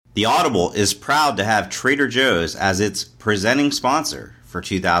The Audible is proud to have Trader Joe's as its presenting sponsor for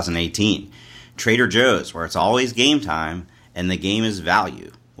 2018. Trader Joe's, where it's always game time, and the game is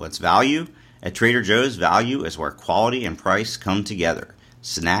value. What's value? At Trader Joe's, value is where quality and price come together.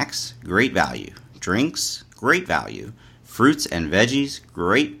 Snacks, great value. Drinks, great value. Fruits and veggies,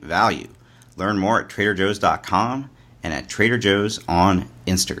 great value. Learn more at TraderJoe's.com and at Trader Joe's on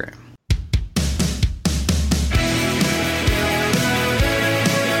Instagram.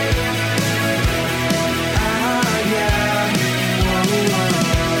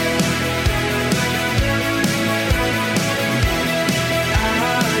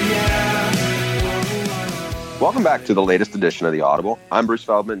 Welcome back to the latest edition of The Audible. I'm Bruce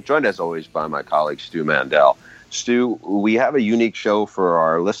Feldman, joined as always by my colleague Stu Mandel. Stu, we have a unique show for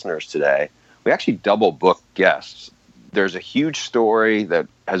our listeners today. We actually double booked guests. There's a huge story that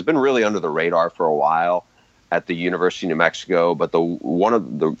has been really under the radar for a while at the University of New Mexico, but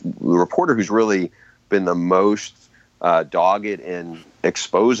the reporter who's really been the most dogged in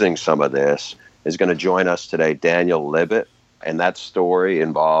exposing some of this is going to join us today, Daniel Libet. And that story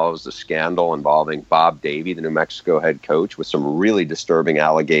involves the scandal involving Bob Davie, the New Mexico head coach, with some really disturbing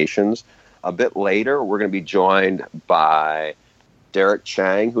allegations. A bit later, we're going to be joined by Derek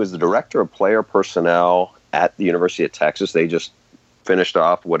Chang, who is the director of player personnel at the University of Texas. They just finished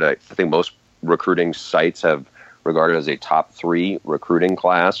off what I think most recruiting sites have regarded as a top 3 recruiting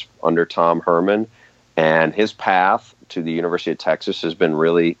class under Tom Herman. And his path to the University of Texas has been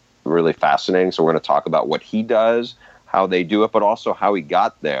really, really fascinating. So we're going to talk about what he does, how they do it, but also how he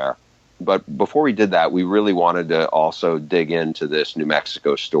got there. But before we did that, we really wanted to also dig into this New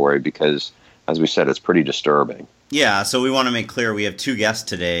Mexico story because, as we said, it's pretty disturbing. Yeah, so we want to make clear we have 2 guests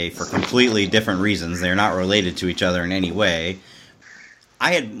today for completely different reasons. They're not related to each other in any way.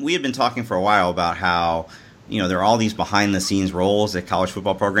 We had been talking for a while about how, there are all these behind-the-scenes roles at college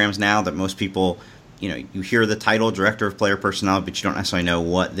football programs now that most people, you hear the title Director of Player Personnel, but you don't necessarily know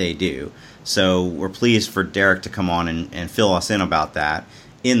what they do. So we're pleased for Derek to come on and fill us in about that.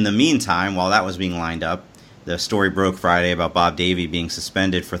 In the meantime, while that was being lined up, the story broke Friday about Bob Davie being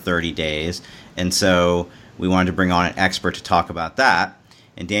suspended for 30 days. And so we wanted to bring on an expert to talk about that.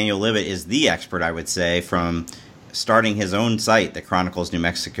 And Daniel Libet is the expert, I would say, from starting his own site that chronicles New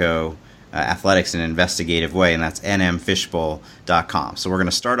Mexico athletics in an investigative way, and that's nmfishbowl.com. So we're going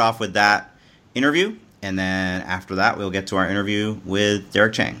to start off with that interview, and then after that, we'll get to our interview with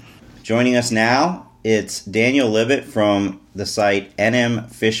Derek Chang. Joining us now, it's Daniel Libet from the site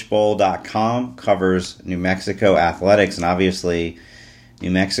nmfishbowl.com, covers New Mexico athletics, and obviously New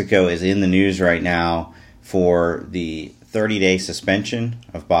Mexico is in the news right now for the 30-day suspension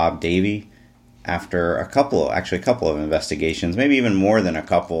of Bob Davie after a couple of investigations, maybe even more than a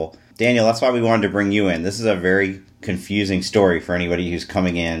couple. Daniel, that's why we wanted to bring you in. This is a very confusing story for anybody who's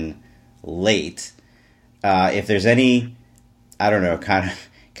coming in late. If there's any,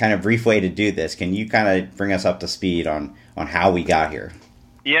 kind of brief way to do this, can you kind of bring us up to speed on how we got here?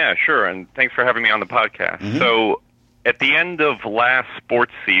 Yeah, sure, and thanks for having me on the podcast. Mm-hmm. So at the end of last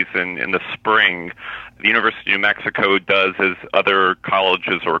sports season in the spring, the University of New Mexico does, as other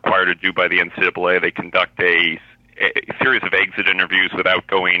colleges are required to do by the NCAA, they conduct a series of exit interviews with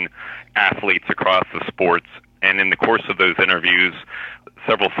outgoing athletes across the sports. And in the course of those interviews,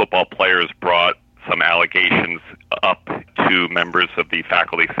 several football players brought some allegations up to members of the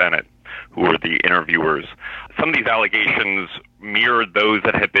faculty senate who were the interviewers. Some of these allegations mirrored those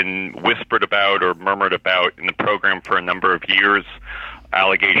that had been whispered about or murmured about in the program for a number of years.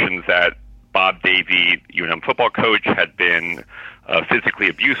 Allegations that Bob Davie, UNM football coach, had been physically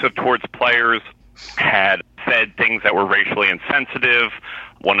abusive towards players, had said things that were racially insensitive.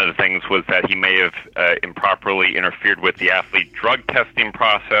 One of the things was that he may have improperly interfered with the athlete drug testing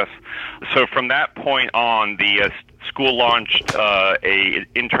process. So from that point on, the school launched a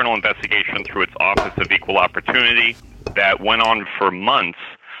internal investigation through its Office of Equal Opportunity that went on for months,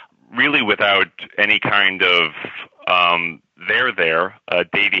 really without any kind of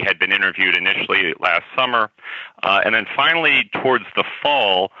Davie had been interviewed initially last summer, and then finally towards the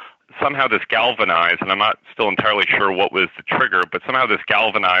fall, somehow this galvanized, and I'm not still entirely sure what was the trigger, but somehow this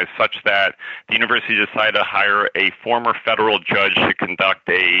galvanized such that the university decided to hire a former federal judge to conduct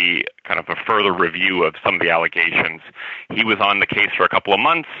a kind of a further review of some of the allegations. He was on the case for a couple of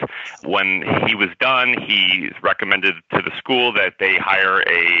months. When he was done, he recommended to the school that they hire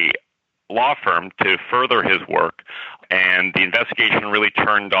a law firm to further his work. and the investigation really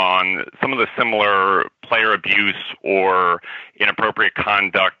turned on some of the similar player abuse or inappropriate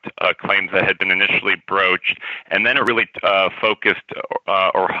conduct claims that had been initially broached, and then it really focused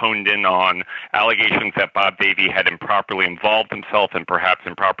or honed in on allegations that Bob Davie had improperly involved himself and perhaps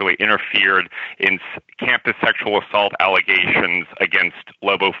improperly interfered in campus sexual assault allegations against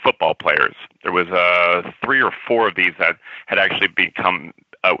Lobo football players. There was 3 or 4 of these that had actually become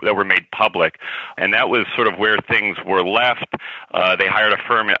that were made public, and that was sort of where things were left. They hired a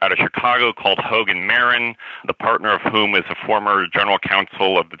firm out of Chicago called Hogan Marin, the partner of whom is a former general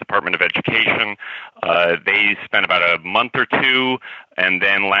counsel of the Department of Education. They spent about a month or two, and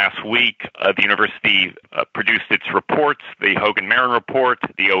then last week the university produced its reports, the Hogan Marin report,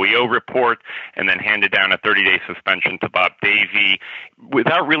 the OEO report, and then handed down a 30-day suspension to Bob Davie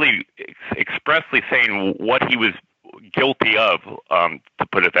without really expressly saying what he was guilty of, to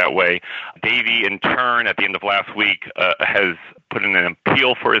put it that way. Davie, in turn, at the end of last week, has put in an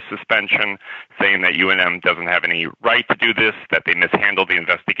appeal for his suspension, saying that UNM doesn't have any right to do this, that they mishandled the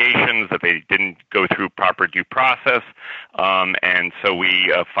investigations, that they didn't go through proper due process. And so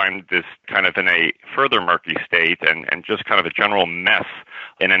we find this kind of in a further murky state and just kind of a general mess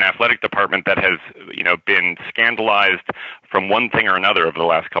in an athletic department that has, been scandalized from one thing or another over the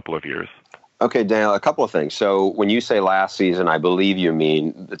last couple of years. Okay, Daniel, a couple of things. So when you say last season, I believe you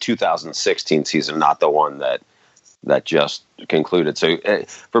mean the 2016 season, not the one that just concluded. So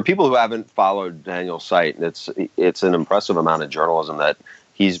for people who haven't followed Daniel's site, it's an impressive amount of journalism that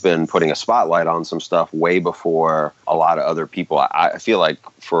he's been putting a spotlight on some stuff way before a lot of other people. I feel like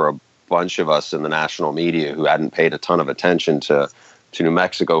for a bunch of us in the national media who hadn't paid a ton of attention to New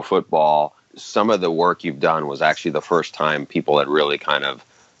Mexico football, some of the work you've done was actually the first time people had really kind of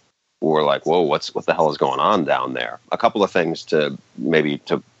were like, whoa, what the hell is going on down there? A couple of things to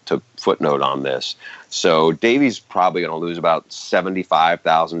footnote on this. So Davie's probably going to lose about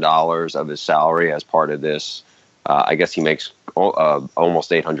 $75,000 of his salary as part of this. I guess he makes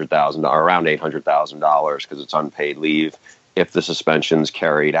almost $800,000, or around $800,000 because it's unpaid leave if the suspension's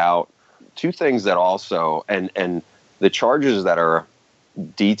carried out. Two things that also, and the charges that are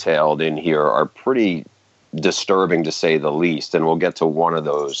detailed in here are pretty disturbing to say the least, and we'll get to one of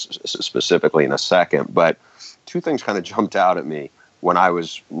those specifically in a second. But two things kind of jumped out at me when I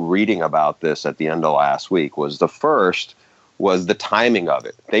was reading about this at the end of last week. Was the first was the timing of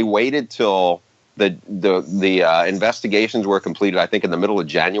it. They waited till the investigations were completed, I think in the middle of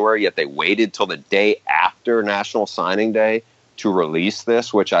January, yet they waited till the day after National Signing Day to release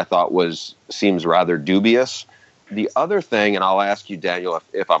this, which I thought seems rather dubious. The other thing, and I'll ask you, Daniel,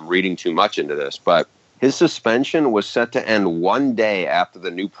 if I'm reading too much into this, but his suspension was set to end one day after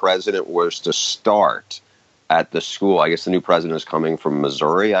the new president was to start at the school. I guess the new president is coming from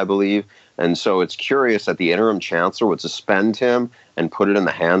Missouri, I believe. And so it's curious that the interim chancellor would suspend him and put it in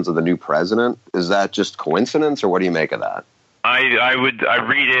the hands of the new president. Is that just coincidence, or what do you make of that? I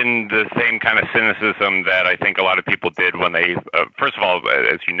read in the same kind of cynicism that I think a lot of people did when they, first of all,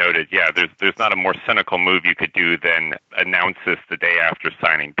 as you noted, there's not a more cynical move you could do than announce this the day after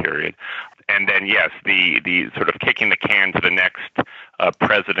signing period. And then, yes, the sort of kicking the can to the next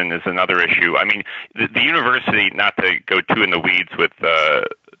president is another issue. I mean, the university, not to go too in the weeds with the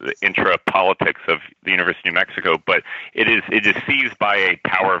intra-politics of the University of New Mexico, but it is seized by a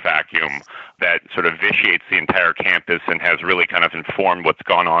power vacuum that sort of vitiates the entire campus and has really kind of informed what's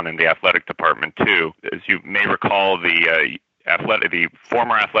gone on in the athletic department, too. As you may recall, the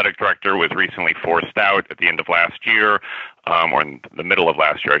former athletic director was recently forced out at the end of last year, or in the middle of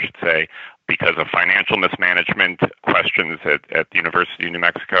last year, I should say, because of financial mismanagement questions at the University of New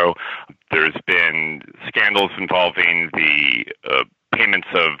Mexico. There's been scandals involving the payments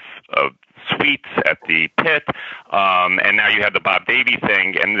of suites at the pit, and now you have the Bob Davie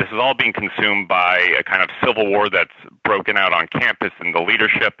thing, and this is all being consumed by a kind of civil war that's broken out on campus and the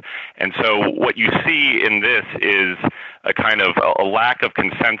leadership. And so what you see in this is a kind of a lack of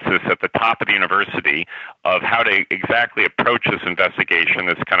consensus at the top of the university of how to exactly approach this investigation,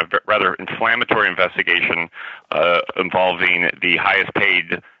 this kind of rather inflammatory investigation involving the highest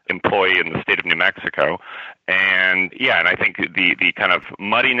paid employee in the state of New Mexico. And I think the kind of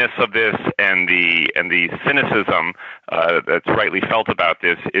muddiness of this and the cynicism that's rightly felt about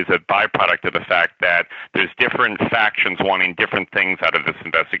this is a byproduct of the fact that there's different factions wanting different things out of this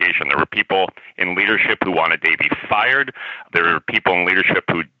investigation. There were people in leadership who wanted Davie fired. There were people in leadership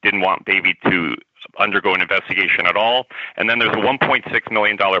who didn't want Davie to undergo an investigation at all. And then there's a $1.6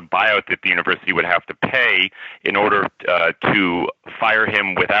 million buyout that the university would have to pay in order to fire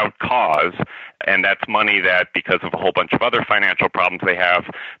him without cause. And that's money that, because of a whole bunch of other financial problems they have,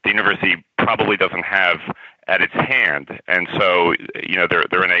 the university probably doesn't have at its hand. And so,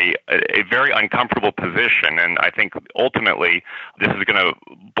 they're in a very uncomfortable position. And I think ultimately this is going to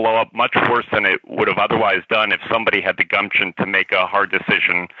blow up much worse than it would have otherwise done if somebody had the gumption to make a hard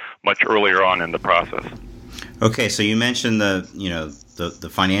decision much earlier on in the process. Okay, so you mentioned the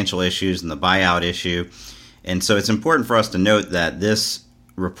financial issues and the buyout issue. And so it's important for us to note that this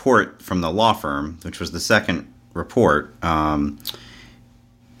report from the law firm, which was the second report,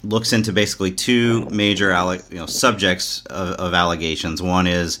 looks into basically two major subjects of allegations. One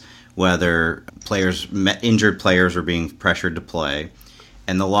is whether injured players are being pressured to play,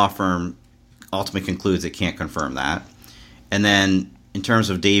 and the law firm ultimately concludes it can't confirm that. And then in terms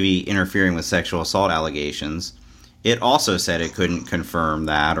of Davie interfering with sexual assault allegations, it also said it couldn't confirm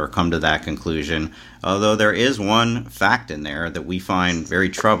that or come to that conclusion, although there is one fact in there that we find very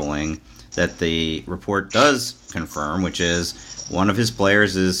troubling that the report does confirm, which is one of his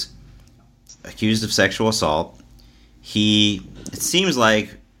players is accused of sexual assault. It seems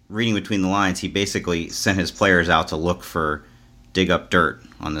like, reading between the lines, he basically sent his players out to dig up dirt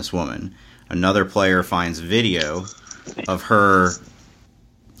on this woman. Another player finds video of her,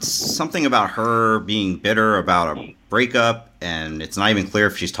 something about her being bitter about a breakup, and it's not even clear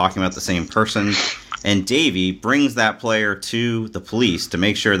if she's talking about the same person. And Davie brings that player to the police to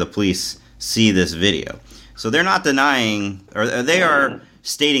make sure the police see this video. So they're not denying, or they are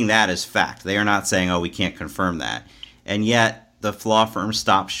stating that as fact. They are not saying, oh, we can't confirm that. And yet the law firm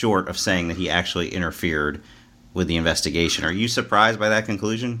stopped short of saying that he actually interfered with the investigation. Are you surprised by that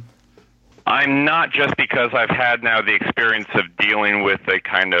conclusion? I'm not, just because I've had now the experience of dealing with a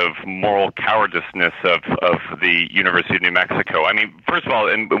kind of moral cowardiceness of the University of New Mexico. I mean, first of all,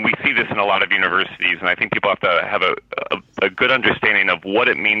 and we see this in a lot of universities, and I think people have to have a good understanding of what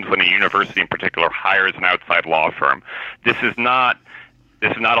it means when a university in particular hires an outside law firm. This is not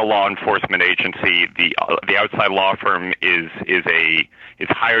a law enforcement agency. The outside law firm is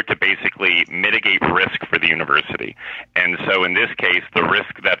hired to basically mitigate risk for the university. And so in this case, the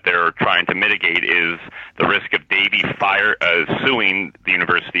risk that they're trying to mitigate is the risk of Davie suing the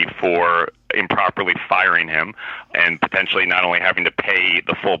university for improperly firing him, and potentially not only having to pay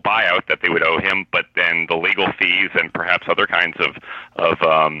the full buyout that they would owe him, but then the legal fees and perhaps other kinds of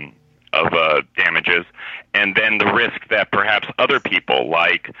damages, and then the risk that perhaps other people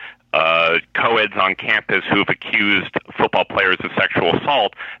like co-eds on campus who've accused football players of sexual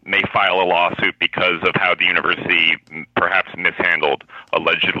assault may file a lawsuit because of how the university perhaps mishandled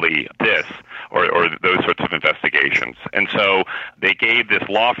allegedly this or those sorts of investigations. And so they gave this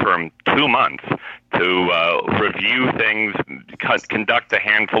law firm 2 months to review things, conduct a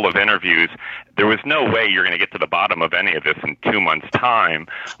handful of interviews. There was no way you're going to get to the bottom of any of this in 2 months' time,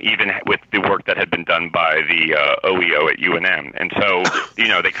 even with the work that had been done by the OEO at UNM. And so,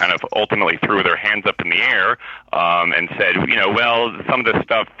 they kind of ultimately threw their hands up in the air and said, well, some of this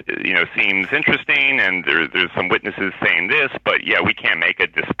stuff, seems interesting, and there's some witnesses saying this, but yeah, we can't make a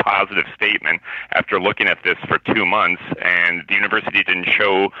dispositive statement after looking at this for 2 months. And the university didn't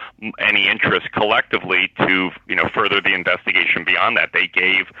show any interest collectively to, further the investigation beyond that. They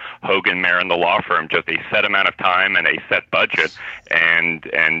gave Hogan, Mayer, and the law firm just a set amount of time and a set budget, and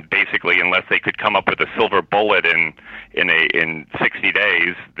basically, unless they could come up with a silver bullet in 60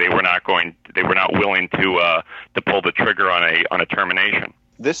 days, they were not willing to pull the trigger on a termination.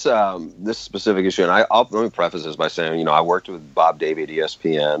 This specific issue, and let me preface this by saying, I worked with Bob Davie at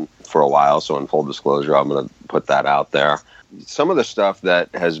ESPN for a while, so in full disclosure, I'm going to put that out there. Some of the stuff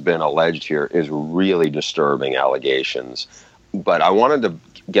that has been alleged here is really disturbing allegations, but I wanted to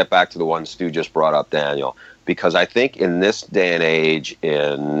get back to the one Stu just brought up, Daniel, because I think in this day and age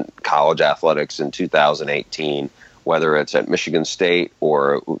in college athletics in 2018, whether it's at Michigan State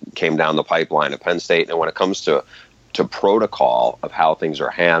or came down the pipeline at Penn State, and when it comes to protocol of how things are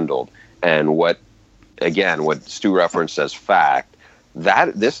handled, and what Stu referenced as fact,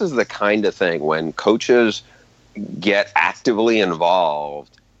 that this is the kind of thing when coaches get actively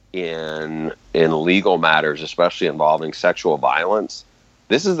involved in legal matters, especially involving sexual violence.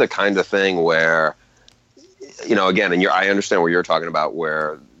 This is the kind of thing where, again, and I understand what you're talking about,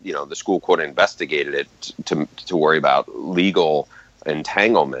 where the school quote investigated it to worry about legal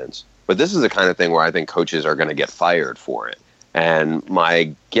entanglements. But this is the kind of thing where I think coaches are going to get fired for it. And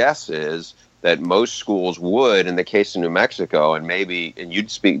my guess is that most schools would, in the case of New Mexico, and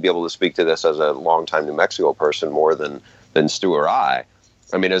you'd be able to speak to this as a longtime New Mexico person more than Stu or I.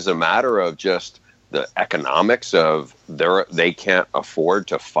 I mean, as a matter of just the economics of they can't afford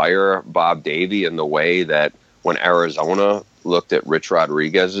to fire Bob Davie in the way that when Arizona looked at Rich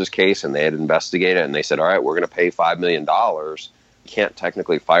Rodriguez's case and they had investigated it and they said, all right, we're going to pay $5 million can't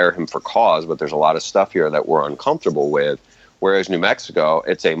technically fire him for cause, but there's a lot of stuff here that we're uncomfortable with. Whereas New Mexico,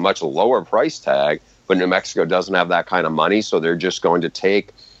 it's a much lower price tag, but New Mexico doesn't have that kind of money, so they're just going to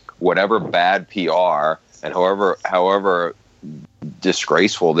take whatever bad PR and however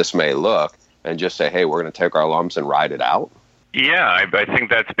disgraceful this may look, and just say, hey, we're going to take our lumps and ride it out. Yeah, I think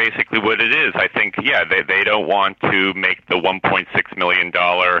that's basically what it is. I think, they don't want to make the $1.6 million,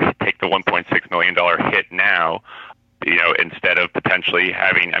 take the $1.6 million hit now, instead of potentially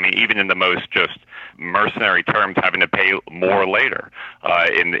having, even in the most just mercenary terms, having to pay more later.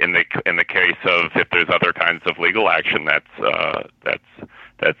 In the case of if there's other kinds of legal action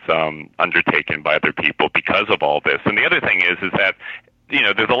that's undertaken by other people because of all this. And the other thing is that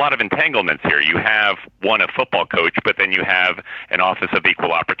there's a lot of entanglements here. You have a football coach, but then you have an Office of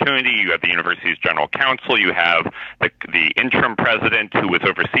Equal Opportunity. You have the university's general counsel. You have the interim president who was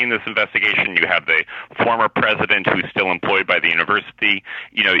overseeing this investigation. You have the former president who's still employed by the university.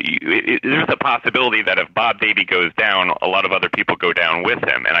 There's a possibility that if Bob Davie goes down, a lot of other people go down with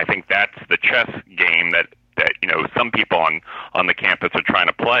him. And I think that's the chess game that some people on the campus are trying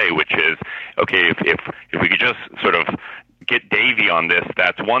to play, which is, okay, if we could just sort of get Davie on this,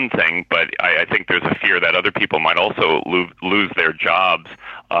 that's one thing, but I think there's a fear that other people might also lose their jobs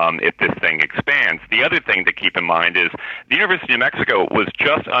if this thing expands. The other thing to keep in mind is the University of New Mexico was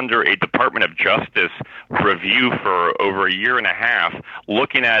just under a Department of Justice review for over a year and a half,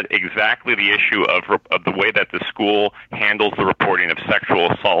 looking at exactly the issue of the way that the school handles the reporting of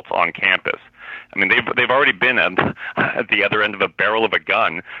sexual assaults on campus. They've already been at the other end of a barrel of a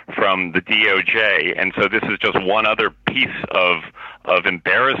gun from the DOJ, and so this is just one other piece of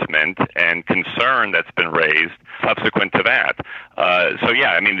embarrassment and concern that's been raised subsequent to that.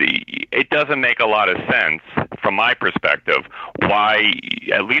 It doesn't make a lot of sense from my perspective why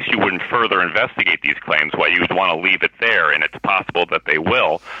at least you wouldn't further investigate these claims, why you would want to leave it there, and it's possible that they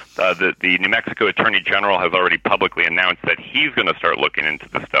will. The New Mexico Attorney General has already publicly announced that he's going to start looking into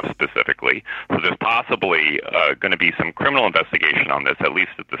this stuff specifically. So there's possibly going to be some criminal investigation on this, at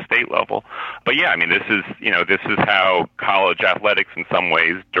least at the state level. But this is how college athletics in some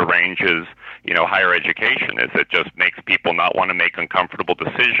ways deranges higher education. Is it just makes people not want to make uncomfortable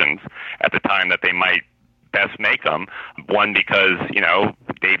decisions at the time that they might best make them. One, because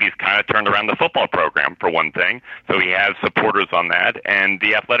Davie's kind of turned around the football program for one thing, so he has supporters on that, and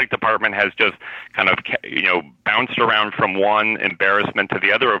the athletic department has just kind of bounced around from one embarrassment to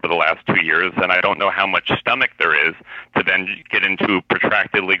the other over the last 2 years, and I don't know how much stomach there is to then get into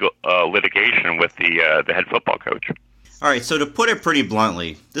protracted legal litigation with the head football coach. All right, so to put it pretty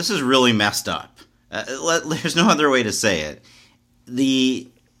bluntly, this is really messed up. There's no other way to say it.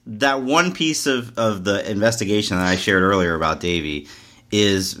 That one piece of the investigation that I shared earlier about Davie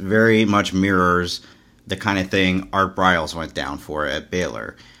is very much mirrors the kind of thing Art Briles went down for at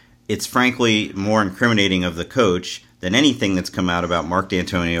Baylor. It's frankly more incriminating of the coach than anything that's come out about Mark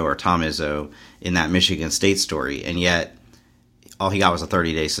D'Antonio or Tom Izzo in that Michigan State story, and yet all he got was a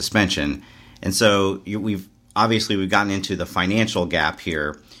 30-day suspension. And so we've gotten into the financial gap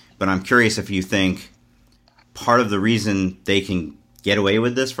here, but I'm curious if you think part of the reason they can get away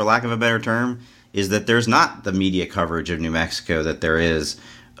with this, for lack of a better term, is that there's not the media coverage of New Mexico that there is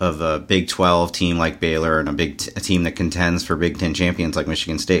of a Big 12 team like Baylor and a team that contends for Big 10 champions like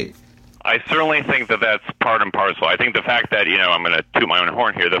Michigan State. I certainly think that that's part and parcel. I think the fact that, I'm going to toot my own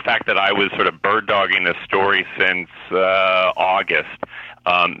horn here, the fact that I was sort of bird-dogging this story since August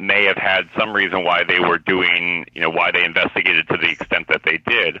may have had some reason why they were doing, why they investigated to the extent that they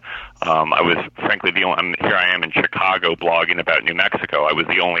did. I was frankly here I am in Chicago blogging about New Mexico. I was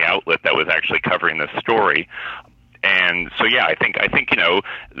the only outlet that was actually covering this story. And so, I think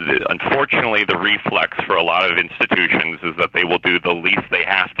unfortunately, the reflex for a lot of institutions is that they will do the least they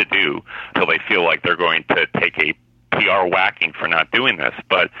have to do until they feel like they're going to take a PR whacking for not doing this.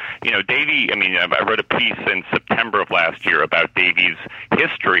 But, Davie, I wrote a piece in September of last year about Davie's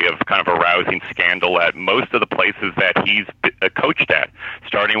history of kind of a rousing scandal at most of the places that he's coached at,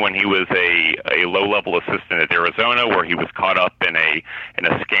 starting when he was a low-level assistant at Arizona, where he was caught up in a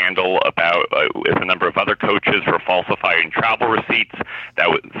scandal about with a number of other coaches for falsifying travel receipts.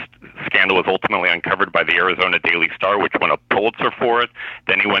 Scandal was ultimately uncovered by the Arizona Daily Star, which won a Pulitzer for it.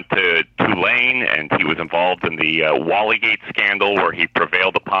 Then he went to Tulane, and he was involved in the Wallygate scandal, where he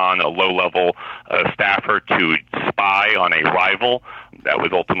prevailed upon a low-level staffer to spy on a rival. That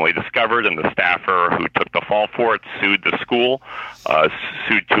was ultimately discovered, and the staffer who took the fall for it sued the school,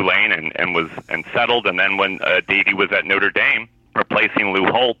 sued Tulane, and settled. And then when Davie was at Notre Dame, replacing Lou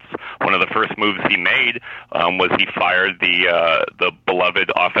Holtz, one of the first moves he made was he fired the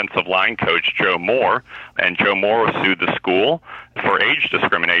beloved offensive line coach Joe Moore, and Joe Moore sued the school. for age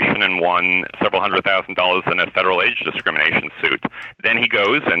discrimination and won several $100,000 in a federal age discrimination suit. Then he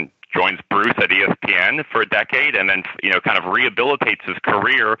goes and joins Bruce at ESPN for a decade, and then kind of rehabilitates his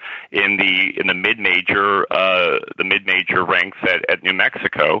career in the mid-major ranks at New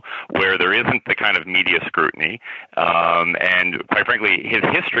Mexico, where there isn't the kind of media scrutiny, and quite frankly, his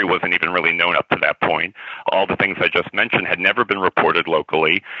history wasn't even really known up to that point. All the things I just mentioned had never been reported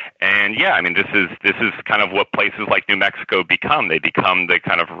locally, and this is kind of what places like New Mexico become. They become the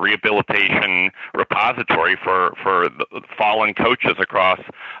kind of rehabilitation repository for the fallen coaches across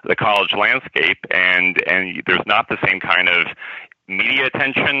the college landscape, and there's not the same kind of media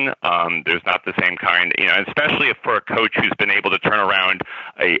attention. There's not the same kind, especially if for a coach who's been able to turn around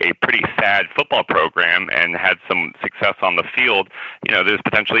a pretty sad football program and had some success on the field, there's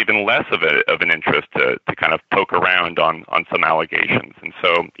potentially even less of an interest to kind of poke around on some allegations. And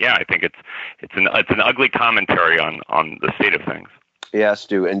so, I think it's an ugly commentary on the state of things. Yeah,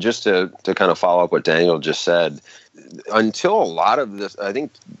 Stu, and just to kind of follow up what Daniel just said, until a lot of this, I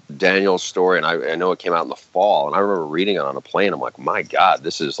think Daniel's story, and I know it came out in the fall, and I remember reading it on a plane. I'm like, my God,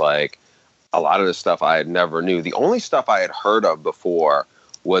 this is like a lot of this stuff I had never knew. The only stuff I had heard of before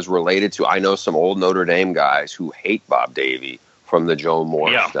was related to, I know some old Notre Dame guys who hate Bob Davie from the Joe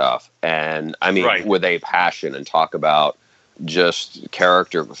Moore stuff. And I mean, with a passion, and talk about just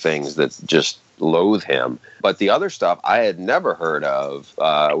character things that just loathe him. But the other stuff I had never heard of,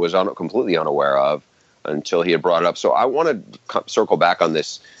 was completely unaware of until he had brought it up. So I want to circle back on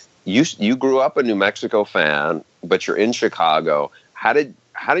this. You grew up a New Mexico fan, but you're in Chicago. How did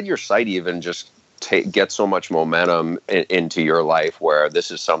your site even just get so much momentum into your life, where this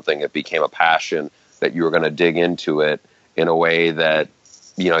is something that became a passion, that you were going to dig into it in a way that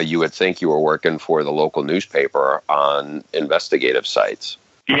you would think you were working for the local newspaper on investigative sites?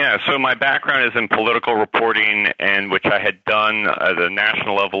 Yeah, so my background is in political reporting, and which I had done at a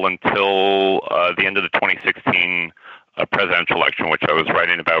national level until the end of the 2016 presidential election, which I was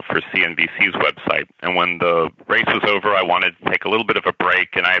writing about for CNBC's website. And when the race was over, I wanted to take a little bit of a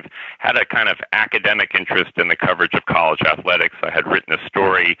break, and I've had a kind of academic interest in the coverage of college athletics. I had written a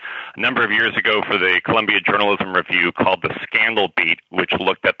story a number of years ago for the Columbia Journalism Review called The Scandal Beat, which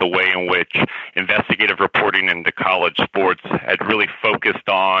looked at the way in which investigative reporting into college sports had really focused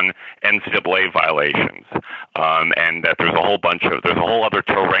on NCAA violations, and that there's a whole other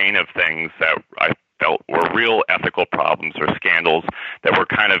terrain of things that I felt were real ethical problems or scandals that were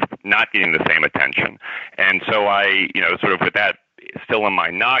kind of not getting the same attention. And so I, sort of with that still in my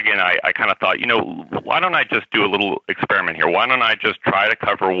noggin, I kind of thought, why don't I just do a little experiment here? Why don't I just try to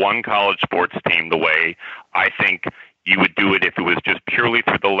cover one college sports team the way I think you would do it if it was just purely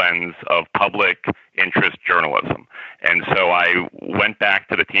through the lens of public interest journalism. And so I went back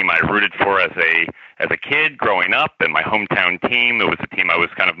to the team I rooted for as a kid growing up, and my hometown team. It was the team I was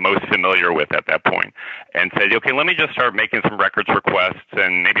kind of most familiar with at that point, and said, okay, let me just start making some records requests,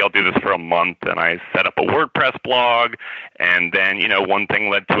 and maybe I'll do this for a month. And I set up a WordPress blog, and then, one thing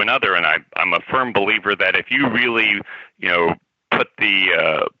led to another. And I'm a firm believer that if you really, put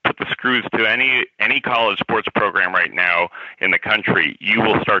the screws to any college sports program right now in the country, you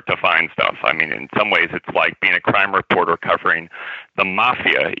will start to find stuff. I mean, in some ways, it's like being a crime reporter covering the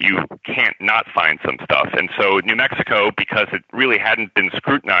mafia. You can't not find some stuff. And so New Mexico, because it really hadn't been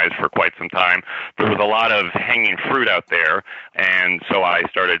scrutinized for quite some time, there was a lot of hanging fruit out there. And so I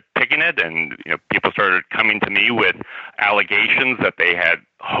started picking it, and people started coming to me with allegations that they had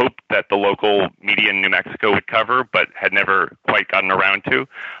hoped that the local media in New Mexico would cover, but had never quite gotten around to.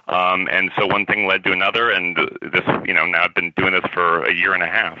 And so one thing led to another, and this, now I've been doing this for a year and a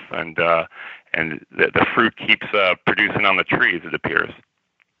half, and the fruit keeps producing on the trees, it appears.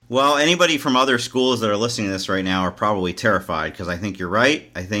 Well, anybody from other schools that are listening to this right now are probably terrified, because I think you're right.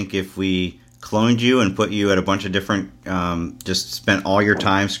 I think if we cloned you and put you at a bunch of different, just spent all your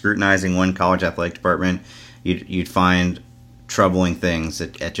time scrutinizing one college athletic department, you'd find troubling things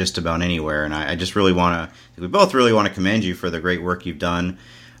at just about anywhere. And I just really we both really want to commend you for the great work you've done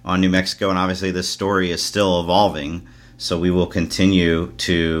on New Mexico. And obviously this story is still evolving, so we will continue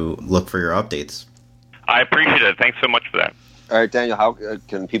to look for your updates. I appreciate it. Thanks so much for that. All right, Daniel, how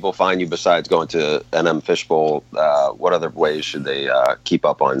can people find you besides going to NM Fishbowl? What other ways should they keep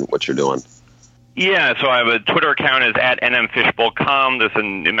up on what you're doing? Yeah, so I have a Twitter account is at nmfishbowl.com. There's a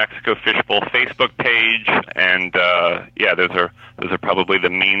New Mexico Fishbowl Facebook page, and those are probably the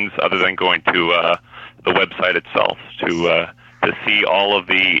means, other than going to the website itself, to see all of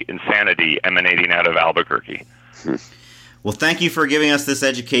the insanity emanating out of Albuquerque. Well, thank you for giving us this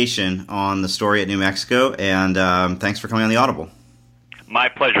education on the story at New Mexico, and thanks for coming on the Audible. My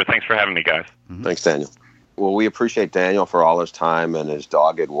pleasure. Thanks for having me, guys. Mm-hmm. Thanks, Daniel. Well, we appreciate Daniel for all his time and his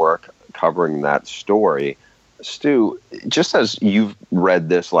dogged work covering that story. Stu, just as you've read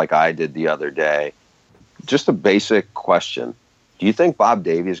this like I did the other day, just a basic question. Do you think Bob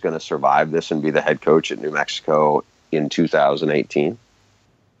Davie is going to survive this and be the head coach at New Mexico in 2018?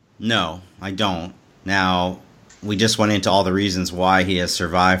 No, I don't. Now, we just went into all the reasons why he has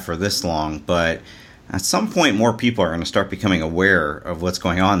survived for this long, but at some point more people are going to start becoming aware of what's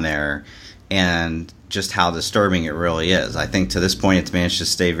going on there and just how disturbing it really is. I think to this point it's managed to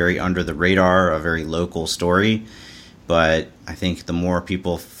stay very under the radar, a very local story, but I think the more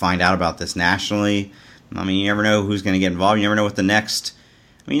people find out about this nationally, I mean, you never know who's going to get involved. You never know what the next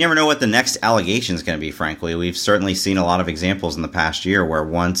allegation is going to be, frankly. We've certainly seen a lot of examples in the past year where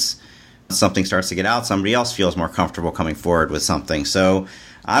once something starts to get out, somebody else feels more comfortable coming forward with something. So,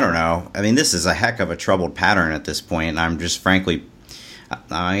 I don't know. I mean, this is a heck of a troubled pattern at this point, and I'm just frankly,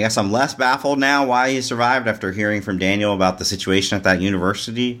 I guess I'm less baffled now why he survived after hearing from Daniel about the situation at that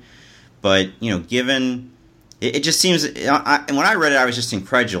university. But, given... It just seems, when I read it, I was just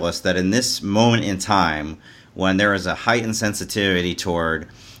incredulous that in this moment in time, when there is a heightened sensitivity toward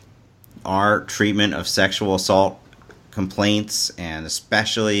our treatment of sexual assault complaints, and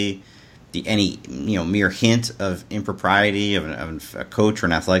especially any mere hint of impropriety of a coach or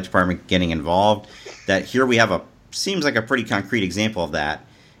an athletic department getting involved, that here we have seems like a pretty concrete example of that,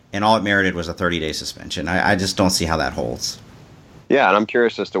 and all it merited was a 30-day suspension. I just don't see how that holds. Yeah, and I'm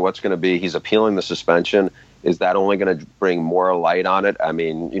curious as to what's going to be. He's appealing the suspension. Is that only going to bring more light on it? I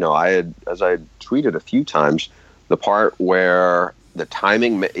mean, as I tweeted a few times, the part where the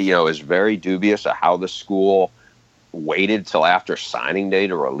timing, is very dubious of how the school waited till after signing day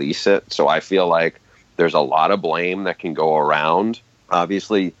to release it. So I feel like there's a lot of blame that can go around.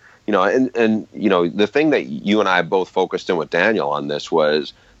 Obviously, and the thing that you and I both focused in with Daniel on this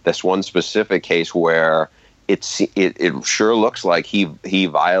was this one specific case where it sure looks like he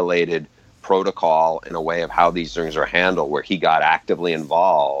violated protocol in a way of how these things are handled, where he got actively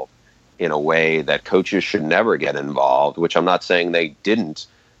involved in a way that coaches should never get involved, which I'm not saying they didn't,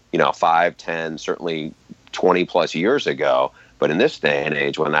 5, 10, certainly 20 plus years ago. But in this day and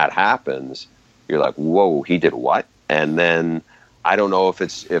age, when that happens, you're like, whoa, he did what? And then I don't know if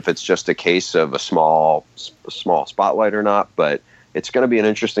it's just a case of a small spotlight or not, but it's going to be an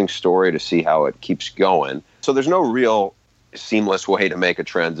interesting story to see how it keeps going. So there's no real seamless way to make a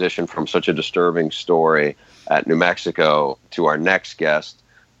transition from such a disturbing story at New Mexico to our next guest,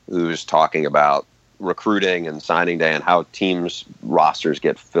 who's talking about recruiting and signing day and how teams' rosters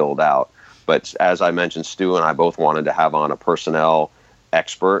get filled out. But as I mentioned, Stu and I both wanted to have on a personnel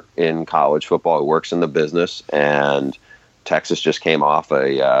expert in college football who works in the business, and Texas just came off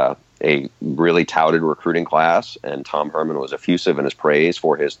a really touted recruiting class, and Tom Herman was effusive in his praise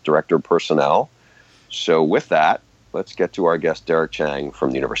for his director of personnel. So with that, let's get to our guest, Derek Chang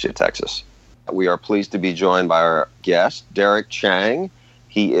from the University of Texas. We are pleased to be joined by our guest, Derek Chang.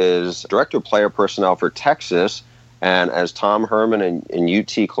 He is Director of Player Personnel for Texas, and as Tom Herman and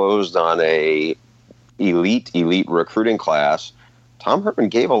UT closed on a elite recruiting class, Tom Herman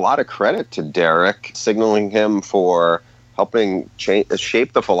gave a lot of credit to Derek, signaling him for helping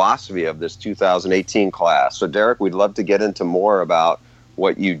shape the philosophy of this 2018 class. So, Derek, we'd love to get into more about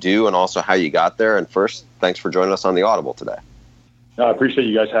what you do and also how you got there. And first, thanks for joining us on the Audible today. No, I appreciate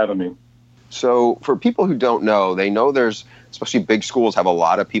you guys having me. So for people who don't know, they know there's, especially big schools, have a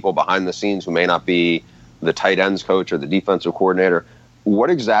lot of people behind the scenes who may not be the tight ends coach or the defensive coordinator. What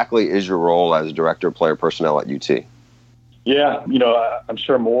exactly is your role as Director of Player Personnel at UT? Yeah, I'm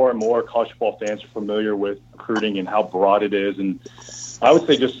sure more and more college football fans are familiar with recruiting and how broad it is. And I would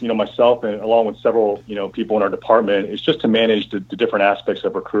say just, myself and along with several, people in our department, it's just to manage the different aspects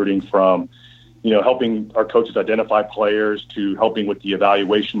of recruiting, from, helping our coaches identify players to helping with the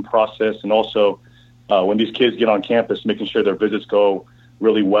evaluation process. And also when these kids get on campus, making sure their visits go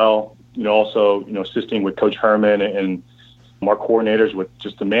really well, also, assisting with Coach Herman and our coordinators with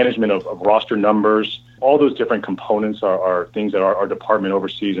just the management of roster numbers. All those different components are things that our department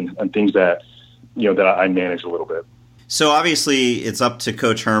oversees and things that, that I manage a little bit. So obviously it's up to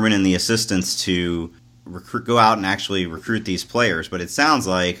Coach Herman and the assistants to go out and actually recruit these players. But it sounds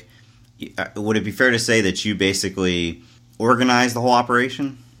like, would it be fair to say that you basically organize the whole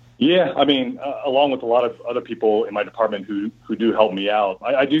operation? Yeah, I mean, along with a lot of other people in my department who do help me out,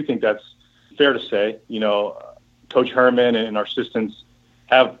 I do think that's fair to say. Coach Herman and our assistants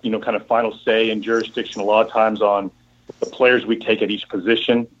have, kind of final say and jurisdiction a lot of times on the players we take at each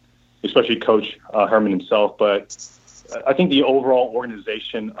position, especially Coach Herman himself. But I think the overall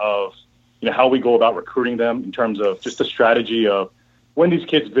organization of, how we go about recruiting them in terms of just the strategy of when these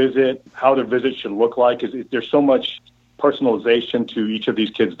kids visit, how their visit should look like. There's so much personalization to each of these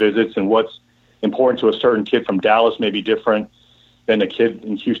kids' visits, and what's important to a certain kid from Dallas may be different than a kid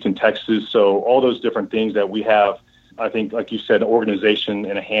in Houston, Texas. So all those different things that we have, I think, like you said, an organization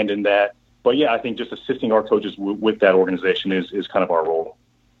and a hand in that. But yeah, I think just assisting our coaches with that organization is kind of our role.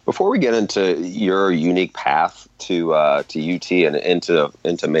 Before we get into your unique path to UT and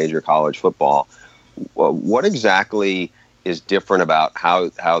into major college football, what exactly is different about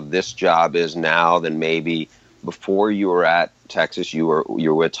how this job is now than maybe before you were at Texas? You were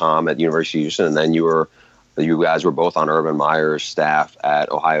with Tom at University of Houston, and then you guys were both on Urban Meyer's staff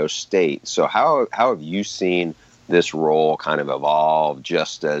at Ohio State. So how have you seen this role kind of evolve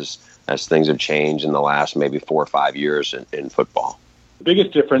just as things have changed in the last maybe 4 or 5 years in football? The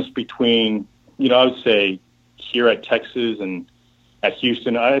biggest difference between, I would say here at Texas and at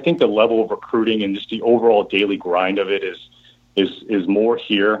Houston, I think the level of recruiting and just the overall daily grind of it is more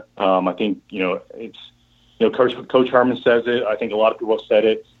here. I think, it's, Coach Herman says it. I think a lot of people have said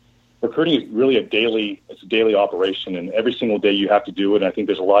it. Recruiting is really a daily operation, and every single day you have to do it. And I think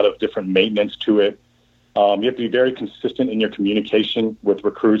there's a lot of different maintenance to it. You have to be very consistent in your communication with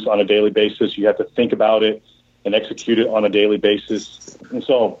recruits on a daily basis. You have to think about it and execute it on a daily basis. And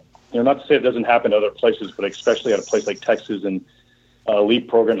so, not to say it doesn't happen other places, but especially at a place like Texas and elite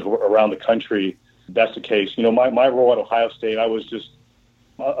programs around the country, that's the case. My role at Ohio State, I was just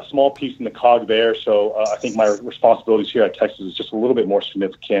a small piece in the cog there. So I think my responsibilities here at Texas is just a little bit more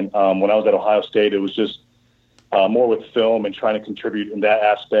significant. When I was at Ohio State, it was just more with film and trying to contribute in that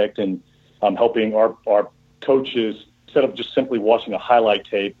aspect and helping our coaches, instead of just simply watching a highlight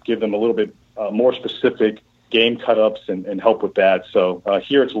tape, give them a little bit more specific game cut-ups and help with that. So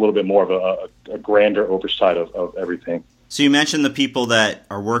here it's a little bit more of a grander oversight of everything. So you mentioned the people that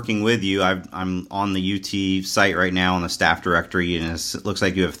are working with you. I'm on the UT site right now on the staff directory, and it looks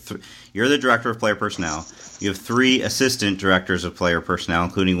like you have you're the director of player personnel. You have 3 assistant directors of player personnel,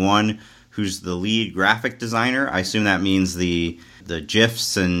 including one who's the lead graphic designer. I assume that means the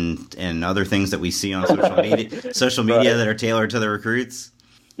GIFs and other things that we see on social media that are tailored to the recruits.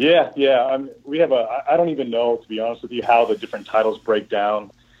 Yeah. We have I don't even know, to be honest with you, how the different titles break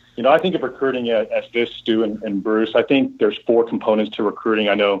down. I think of recruiting as this, Stu and Bruce. I think there's 4 components to recruiting.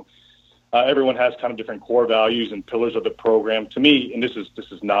 I know everyone has kind of different core values and pillars of the program. To me, and this is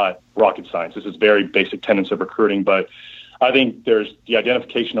not rocket science. This is very basic tenets of recruiting. But I think there's the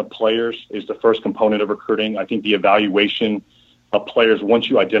identification of players is the first component of recruiting. I think the evaluation of players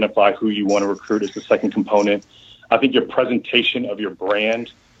once you identify who you want to recruit is the second component. I think your presentation of your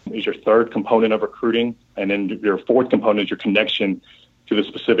brand is your third component of recruiting. And then your fourth component is your connection to the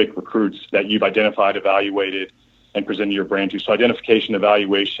specific recruits that you've identified, evaluated, and presented your brand to. So identification,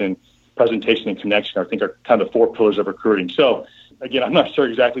 evaluation, presentation, and connection, I think, are kind of the 4 pillars of recruiting. So, again, I'm not sure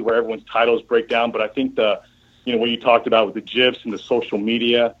exactly where everyone's titles break down, but I think what you talked about with the GIFs and the social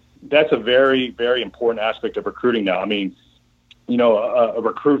media, that's a very, very important aspect of recruiting now. I mean, a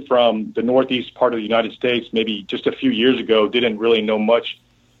recruit from the northeast part of the United States, maybe just a few years ago, didn't really know much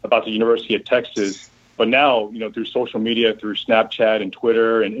about the University of Texas. But now, through social media, through Snapchat and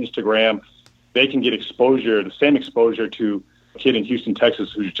Twitter and Instagram, they can get the same exposure to a kid in Houston,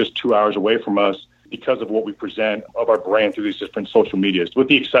 Texas, who's just 2 hours away from us because of what we present of our brand through these different social medias, with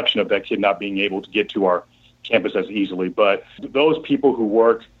the exception of that kid not being able to get to our campus as easily. But those people who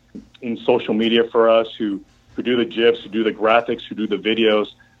work in social media for us, who do the GIFs, who do the graphics, who do the videos,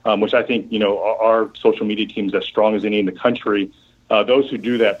 which I think, our social media team is as strong as any in the country. Those who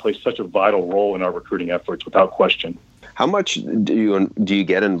do that play such a vital role in our recruiting efforts, without question. How much do you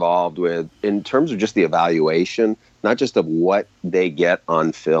get involved with in terms of just the evaluation, not just of what they get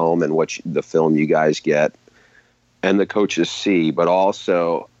on film and the film you guys get and the coaches see, but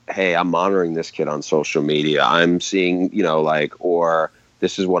also, hey, I'm monitoring this kid on social media. I'm seeing, or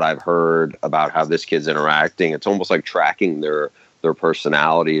this is what I've heard about how this kid's interacting. It's almost like tracking their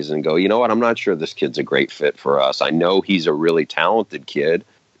personalities and go, you know what, I'm not sure this kid's a great fit for us. I know he's a really talented kid,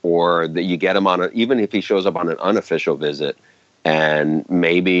 or that you get him even if he shows up on an unofficial visit and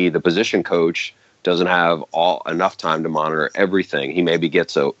maybe the position coach doesn't have enough time to monitor everything. He maybe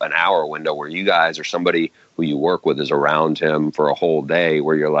gets an hour window where you guys or somebody who you work with is around him for a whole day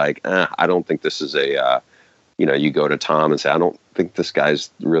where you're like, I don't think this is you go to Tom and say, I don't think this guy's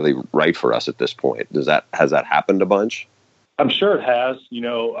really right for us at this point. Has that happened a bunch? I'm sure it has.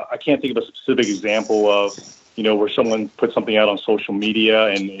 I can't think of a specific example of, where someone put something out on social media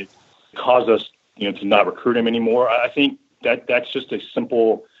and it caused us, to not recruit him anymore. I think that's just a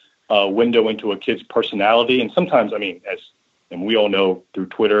simple window into a kid's personality. And sometimes, and we all know through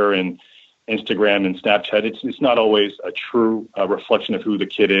Twitter and Instagram and Snapchat, it's not always a true reflection of who the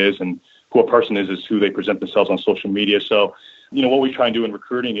kid is, and who a person is who they present themselves on social media. So, what we try and do in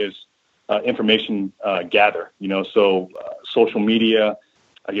recruiting is information gather. So social media,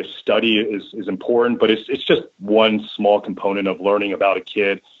 I guess, study is important, but it's just one small component of learning about a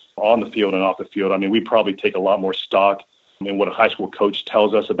kid on the field and off the field. I mean, we probably take a lot more stock in what a high school coach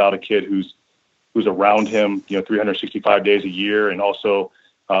tells us about a kid who's around him, 365 days a year, and also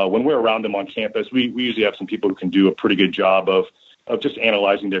when we're around them on campus, we usually have some people who can do a pretty good job of just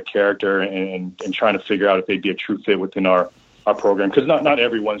analyzing their character and trying to figure out if they'd be a true fit within our program. Because not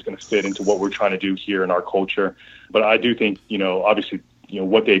everyone's going to fit into what we're trying to do here in our culture. But I do think, obviously,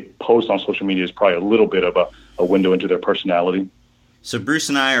 what they post on social media is probably a little bit of a window into their personality. So Bruce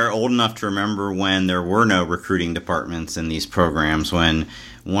and I are old enough to remember when there were no recruiting departments in these programs, when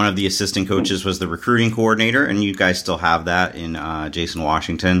one of the assistant coaches was the recruiting coordinator, and you guys still have that in Jason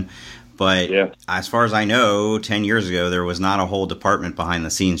Washington. But as far as I know, 10 years ago, there was not a whole department behind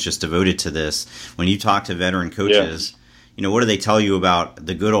the scenes just devoted to this. When you talk to veteran coaches, what do they tell you about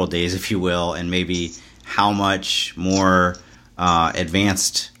the good old days, if you will, and maybe how much more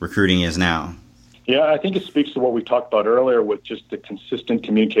advanced recruiting is now? Yeah, I think it speaks to what we talked about earlier with just the consistent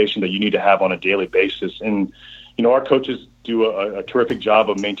communication that you need to have on a daily basis. And, our coaches do a terrific job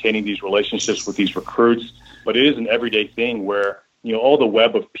of maintaining these relationships with these recruits, but it is an everyday thing where, all the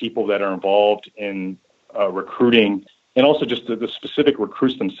web of people that are involved in recruiting, and also just the specific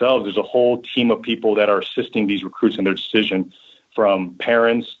recruits themselves, there's a whole team of people that are assisting these recruits in their decision, from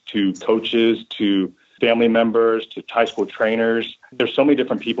parents to coaches to family members to high school trainers. There's so many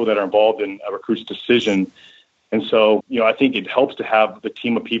different people that are involved in a recruit's decision. And so, I think it helps to have the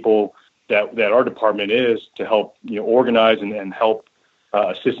team of people that our department is to help, organize and help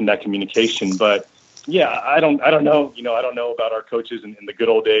assist in that communication. But I don't know. I don't know about our coaches in the good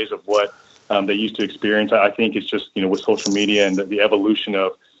old days of what they used to experience. I think it's just, with social media and the evolution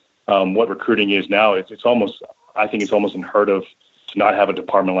of what recruiting is now, it's almost unheard of to not have a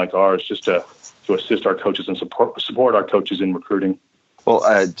department like ours just to assist our coaches and support our coaches in recruiting.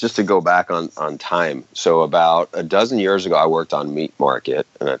 Well, just to go back on time. So about a dozen years ago, I worked on Meat Market,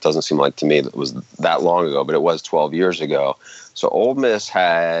 and it doesn't seem like to me that it was that long ago, but it was 12 years ago. So Ole Miss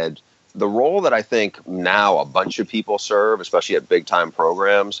had the role that I think now a bunch of people serve, especially at big-time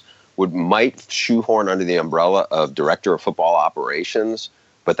programs, might shoehorn under the umbrella of director of football operations.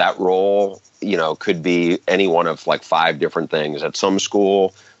 But that role, could be any one of like 5 different things. At some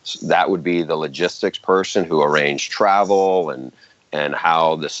school, that would be the logistics person who arranged travel and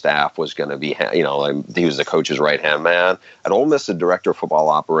how the staff was going to be, he was the coach's right-hand man. At Ole Miss, the director of football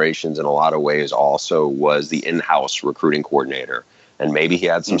operations in a lot of ways also was the in-house recruiting coordinator. And maybe he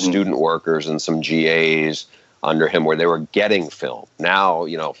had some student workers and some GAs under him where they were getting film. Now,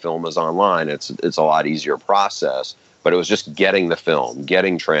 film is online. It's a lot easier process. But it was just getting the film,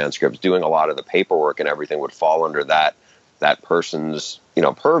 getting transcripts, doing a lot of the paperwork, and everything would fall under that person's,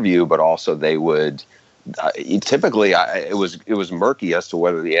 purview. But also they would typically it was murky as to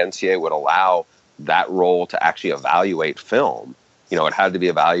whether the NCAA would allow that role to actually evaluate film. It had to be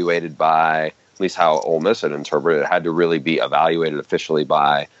evaluated by, at least how Ole Miss had interpreted it, had to really be evaluated officially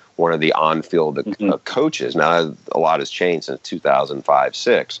by one of the on-field coaches. Now, a lot has changed since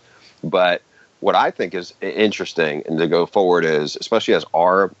 2005-06. But what I think is interesting and to go forward is, especially as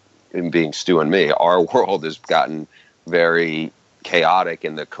being Stu and me, our world has gotten very chaotic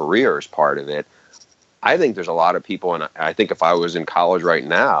in the careers part of it. I think there's a lot of people, and I think if I was in college right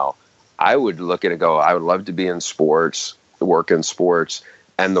now, I would look at it and go, I would love to be in sports, work in sports.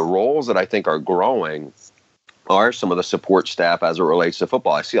 And the roles that I think are growing are some of the support staff as it relates to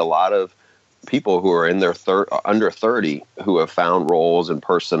football. I see a lot of people who are in their under 30 who have found roles in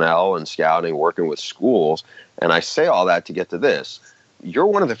personnel and scouting, working with schools. And I say all that to get to this. You're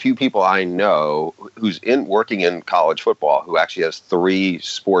one of the few people I know who's working in college football who actually has 3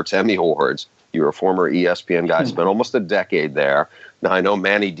 sports Emmy awards. You're a former ESPN guy, spent almost a decade there. Now, I know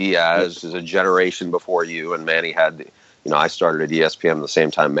Manny Diaz is a generation before you, and Manny had, I started at ESPN at the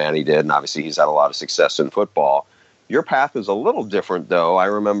same time Manny did, and obviously he's had a lot of success in football. Your path is a little different, though. I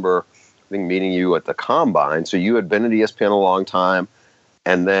remember, meeting you at the Combine. So you had been at ESPN a long time,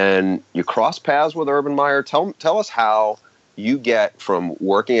 and then you crossed paths with Urban Meyer. Tell us how you get from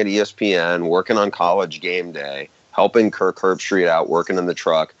working at ESPN, working on College Game Day, helping Kirk Herbstreit out, working in the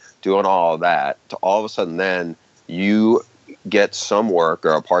truck, doing all of that, to all of a sudden then you get some work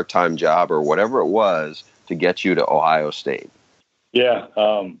or a part-time job or whatever it was to get you to Ohio State. Yeah,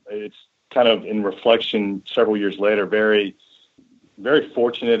 it's kind of in reflection several years later, very, very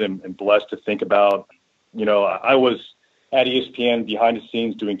fortunate and blessed to think about. I was at ESPN behind the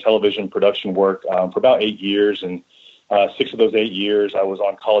scenes doing television production work for about 8 years, and 6 of those 8 years I was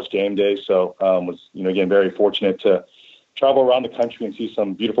on College Game Day. So was again very fortunate to travel around the country and see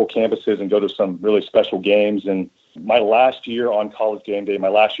some beautiful campuses and go to some really special games. And my last year on College Game Day, my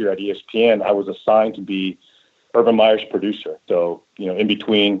last year at ESPN, I was assigned to be Urban Meyer's producer. So in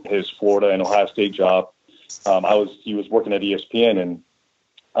between his Florida and Ohio State job, he was working at ESPN, and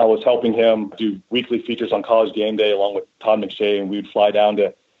I was helping him do weekly features on College Game Day along with Todd McShay, and we'd fly down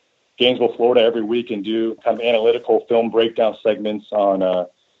to Gainesville, Florida every week and do kind of analytical film breakdown segments on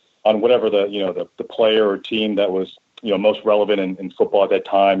whatever the player or team that was most relevant in football at that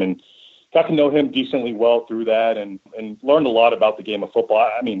time, and got to know him decently well through that, and learned a lot about the game of football.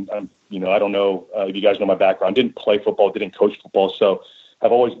 I mean, I don't know if you guys know my background. Didn't play football, didn't coach football, so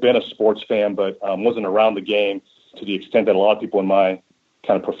I've always been a sports fan, but wasn't around the game to the extent that a lot of people in my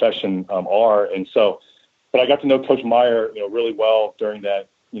kind of profession are. And so, but I got to know Coach Meyer, really well during that,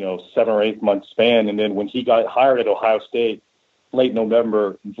 7 or 8 month span. And then when he got hired at Ohio State, late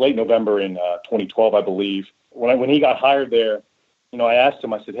November in 2012, I believe, when he got hired there, I asked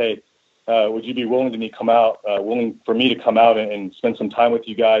him, I said, hey, would you be willing for me to come out and spend some time with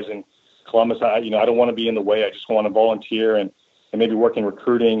you guys in Columbus? I don't want to be in the way. I just want to volunteer and maybe work in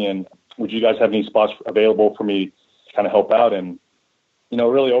recruiting. And would you guys have any spots available for me to kind of help out? And,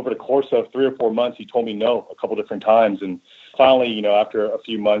 really over the course of 3 or 4 months, he told me no a couple different times. And finally, after a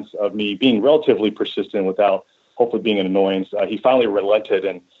few months of me being relatively persistent without hopefully being an annoyance, he finally relented.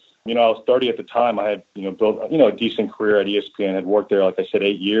 And, I was 30 at the time. I had, built, a decent career at ESPN, had worked there, like I said,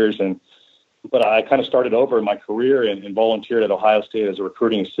 8 years. But I kind of started over in my career and volunteered at Ohio State as a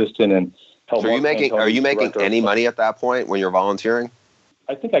recruiting assistant. And helped. So are you making any money at that point when you're volunteering?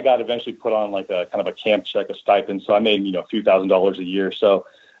 I think I got eventually put on like a kind of a camp check, a stipend. So I made, a few $1,000s a year. So,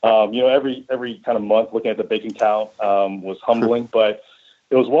 every kind of month looking at the bank account was humbling, but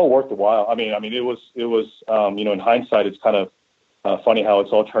it was well worth the while. I mean, it was, in hindsight, it's kind of funny how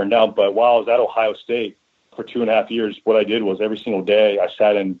it's all turned out. But while I was at Ohio State for 2.5 years, what I did was every single day I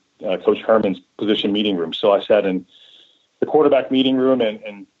sat in Coach Herman's position meeting room. So I sat in the quarterback meeting room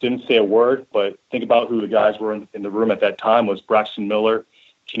and didn't say a word, but think about who the guys were in the room at that time was Braxton Miller,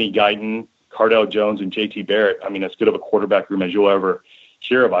 Kenny Guyton, Cardell Jones, and JT Barrett. I mean, as good of a quarterback room as you'll ever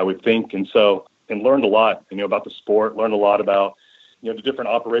hear of, I would think. And learned a lot, about the sport, learned a lot about, the different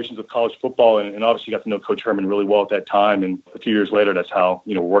operations of college football, and obviously got to know Coach Herman really well at that time. And a few years later, that's how,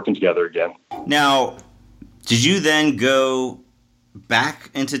 we're working together again. Now, did you then go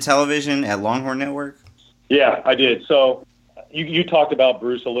back into television at Longhorn Network? Yeah, I did. So you talked about,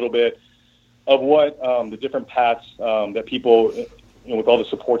 Bruce, a little bit of what the different paths that people, with all the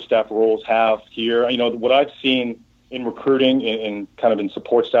support staff roles have here. What I've seen in recruiting and kind of in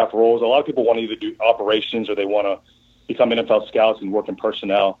support staff roles, a lot of people want to either do operations or they want to become NFL scouts and work in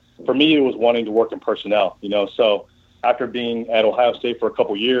personnel. For me, it was wanting to work in personnel, So after being at Ohio State for a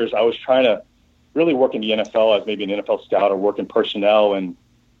couple of years, I was trying to really work in the NFL as maybe an NFL scout or work in personnel, and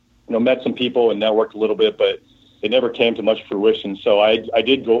met some people and networked a little bit, but it never came to much fruition. So I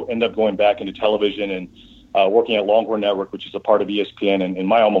did end up going back into television and working at Longhorn Network, which is a part of ESPN, and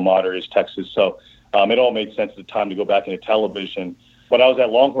my alma mater is Texas. So it all made sense at the time to go back into television. But I was at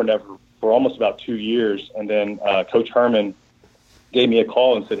Longhorn Network for almost about 2 years, and then Coach Herman gave me a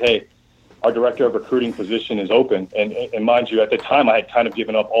call and said, hey, our director of recruiting position is open. And mind you, at the time, I had kind of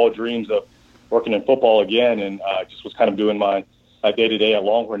given up all dreams of working in football again, and just was kind of doing my day-to-day at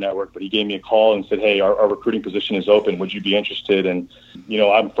Longhorn Network. But he gave me a call and said, hey, our recruiting position is open. Would you be interested? And,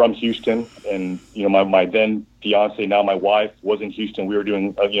 I'm from Houston, and, my then fiance, now my wife, was in Houston. We were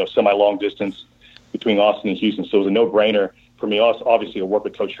doing, semi-long distance between Austin and Houston. So it was a no-brainer for me, obviously, to work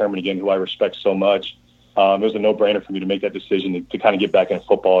with Coach Herman again, who I respect so much. It was a no-brainer for me to make that decision to kind of get back into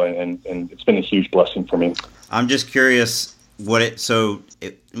football, and it's been a huge blessing for me. I'm just curious this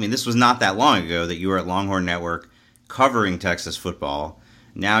was not that long ago that you were at Longhorn Network covering Texas football.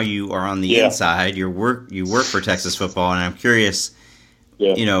 Now you are on the inside. You work for Texas football, and I'm curious,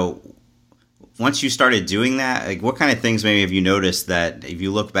 once you started doing that, like what kind of things maybe have you noticed that if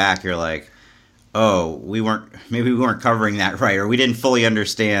you look back, you're like, oh, we weren't covering that right, or we didn't fully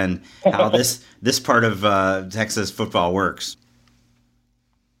understand how this part of Texas football works?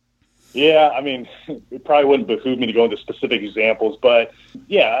 Yeah, I mean, it probably wouldn't behoove me to go into specific examples, but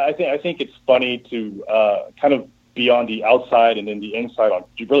yeah, I think it's funny to kind of be on the outside and then the inside on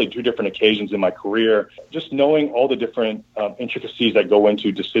really 2 different occasions in my career. Just knowing all the different intricacies that go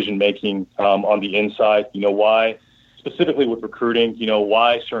into decision making on the inside. Why, specifically with recruiting,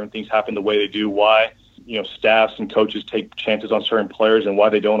 why certain things happen the way they do. Why staffs and coaches take chances on certain players and why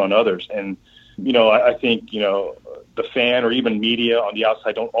they don't on others. And I think the fan or even media on the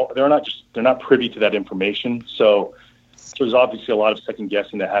outside they're not privy to that information. So there's obviously a lot of second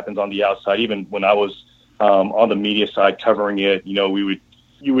guessing that happens on the outside. Even when I was on the media side covering it, you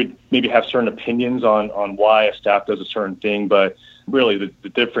would maybe have certain opinions on why a staff does a certain thing, but really the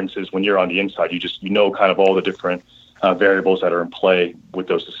difference is when you're on the inside, you know kind of all the different variables that are in play with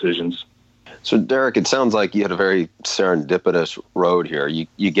those decisions. So, Derek, it sounds like you had a very serendipitous road here.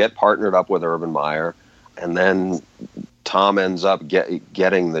 You get partnered up with Urban Meyer, and then Tom ends up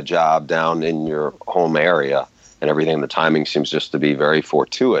getting the job down in your home area, and everything. The timing seems just to be very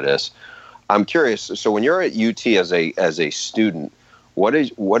fortuitous. I'm curious. So, when you're at UT as a student, what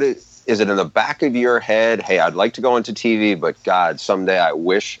is it in the back of your head? Hey, I'd like to go into TV, but God, someday I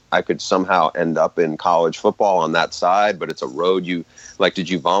wish I could somehow end up in college football on that side. But it's a road you like. Did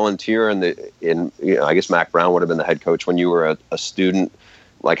you volunteer I guess Mac Brown would have been the head coach when you were a student.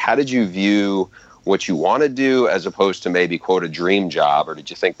 Like, how did you view what you want to do as opposed to maybe quote a dream job, or did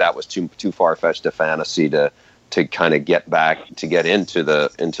you think that was too far fetched a fantasy to kind of get into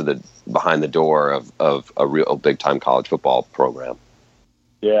the behind the door of a real big time college football program?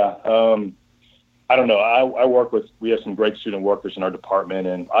 Yeah. I don't know. We have some great student workers in our department,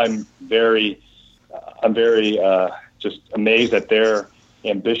 and I'm very just amazed at their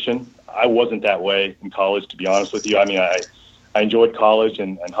ambition. I wasn't that way in college, to be honest with you. I mean, I enjoyed college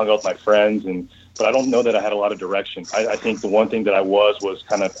and hung out with my friends, but I don't know that I had a lot of direction. I think the one thing that I was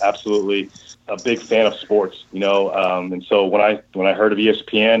kind of absolutely a big fan of sports, and so when I heard of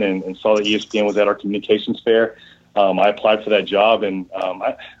ESPN and saw that ESPN was at our communications fair, I applied for that job, and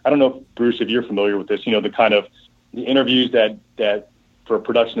I don't know, Bruce, if you're familiar with this, the kind of the interviews that for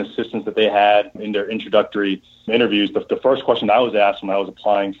production assistants that they had in their introductory interviews. The first question I was asked when I was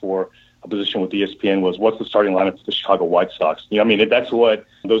applying for a position with ESPN was, what's the starting lineup for the Chicago White Sox? That's what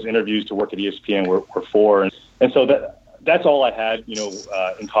those interviews to work at ESPN were for. And so that's all I had,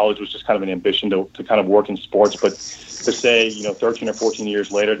 in college was just kind of an ambition to kind of work in sports. But to say, 13 or 14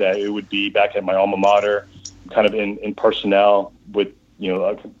 years later that it would be back at my alma mater, kind of in personnel with,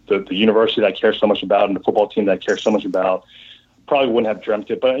 the university that I care so much about and the football team that I care so much about, probably wouldn't have dreamt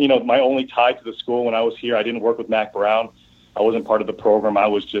it. But, my only tie to the school when I was here, I didn't work with Mac Brown. I wasn't part of the program. I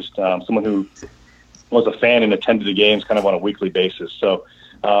was just someone who was a fan and attended the games kind of on a weekly basis. So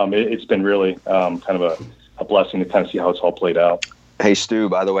it's been really kind of a blessing to kind of see how it's all played out. Hey, Stu,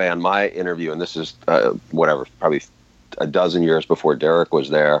 by the way, on my interview, and this is probably a dozen years before Derek was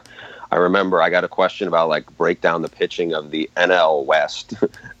there, I remember I got a question about break down the pitching of the NL West.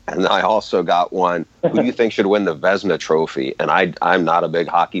 And I also got one, who do you think should win the Vezina Trophy? And I'm not a big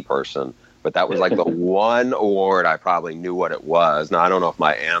hockey person, but that was the one award I probably knew what it was. Now, I don't know if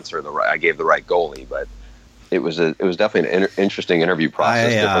my answer, I gave the right goalie, but it was definitely an interesting interview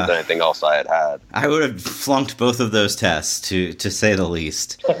process, different than anything else I had. I would have flunked both of those tests, to say the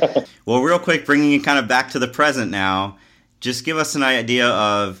least. Well, real quick, bringing you kind of back to the present now, just give us an idea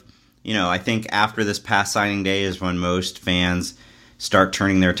of, I think after this past signing day is when most fans start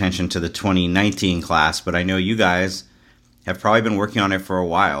turning their attention to the 2019 class, but I know you guys have probably been working on it for a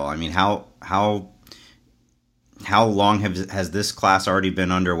while. I mean, how long has this class already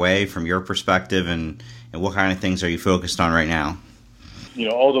been underway from your perspective, and what kind of things are you focused on right now?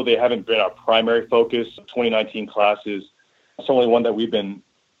 Although they haven't been our primary focus, 2019 class is certainly one that we've been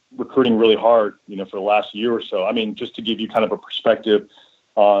recruiting really hard, for the last year or so. I mean, just to give you kind of a perspective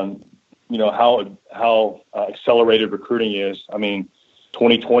on, how accelerated recruiting is. I mean,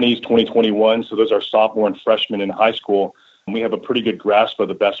 2020 is 2021, so those are sophomore and freshmen in high school. And we have a pretty good grasp of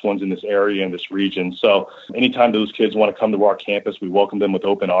the best ones in this area, in this region. So anytime those kids want to come to our campus, we welcome them with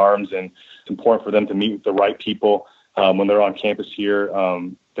open arms, and it's important for them to meet with the right people when they're on campus here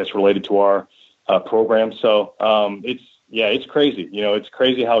that's related to our program. So it's crazy. It's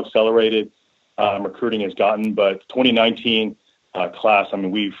crazy how accelerated recruiting has gotten. But 2019 class, I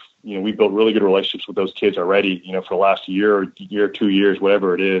mean, we've built really good relationships with those kids already, for the last year, 2 years,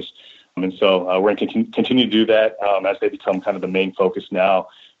 whatever it is. And so we're going to continue to do that as they become kind of the main focus now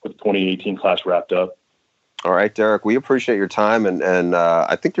with the 2018 class wrapped up. All right, Derek, we appreciate your time. And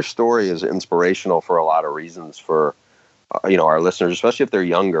I think your story is inspirational for a lot of reasons for, our listeners, especially if they're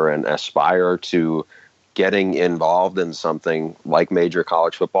younger and aspire to getting involved in something like major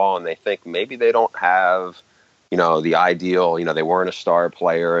college football. And they think maybe they don't have, the ideal, they weren't a star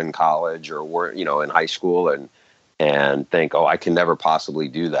player in college or were, in high school and think, I can never possibly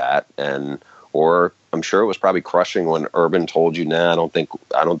do that. Or I'm sure it was probably crushing when Urban told you, I don't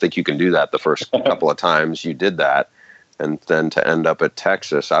think you can do that the first couple of times you did that. And then to end up at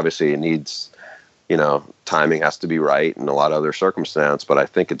Texas, obviously it needs, timing has to be right and a lot of other circumstance, but I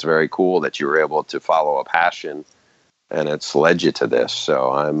think it's very cool that you were able to follow a passion and it's led you to this.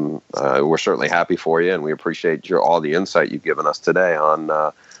 So we're certainly happy for you, and we appreciate all the insight you've given us today on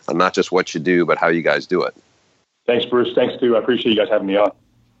not just what you do, but how you guys do it. Thanks, Bruce. Thanks, Stu. I appreciate you guys having me on.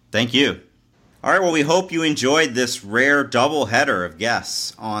 Thank you. All right, well, we hope you enjoyed this rare double header of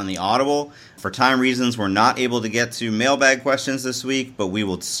guests on the Audible. For time reasons, we're not able to get to mailbag questions this week, but we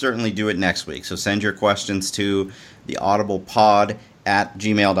will certainly do it next week. So send your questions to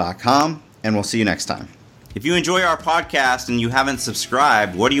theaudiblepod@gmail.com, and we'll see you next time. If you enjoy our podcast and you haven't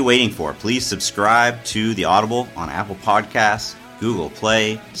subscribed, what are you waiting for? Please subscribe to The Audible on Apple Podcasts, Google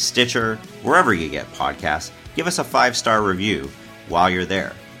Play, Stitcher, wherever you get podcasts. Give us a 5-star review while you're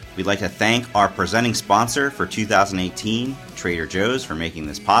there. We'd like to thank our presenting sponsor for 2018, Trader Joe's, for making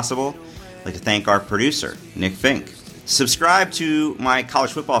this possible. I'd like to thank our producer, Nick Fink. Subscribe to my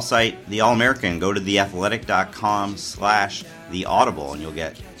college football site, The All-American. Go to theathletic.com/theaudible, and you'll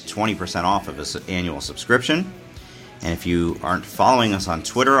get 20% off of this annual subscription. And if you aren't following us on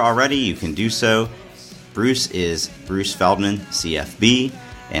Twitter already, you can do so. Bruce is Bruce Feldman, CFB,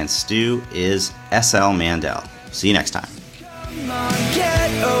 and Stu is SL Mandel. See you next time. Come on,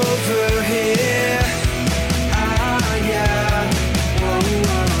 get over